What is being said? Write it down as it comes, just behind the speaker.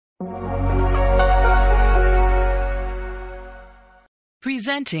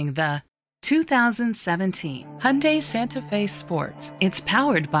Presenting the 2017 Hyundai Santa Fe Sport. It's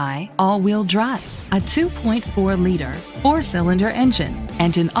powered by all-wheel drive, a 2.4-liter four-cylinder engine,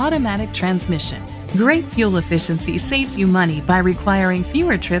 and an automatic transmission. Great fuel efficiency saves you money by requiring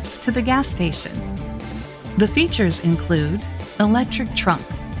fewer trips to the gas station. The features include electric trunk,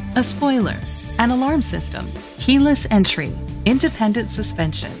 a spoiler, an alarm system, keyless entry, independent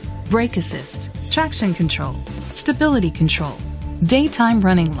suspension, brake assist, traction control, stability control, daytime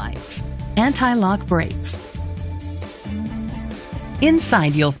running lights, anti-lock brakes.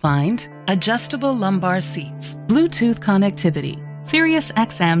 Inside you'll find adjustable lumbar seats, Bluetooth connectivity, Sirius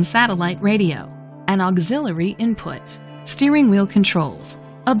XM satellite radio, an auxiliary input, steering wheel controls,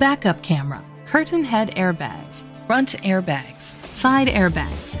 a backup camera, curtain head airbags, front airbags,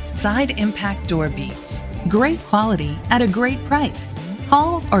 side impact door beams. Great quality at a great price.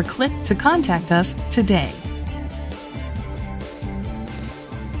 Call or click to contact us today.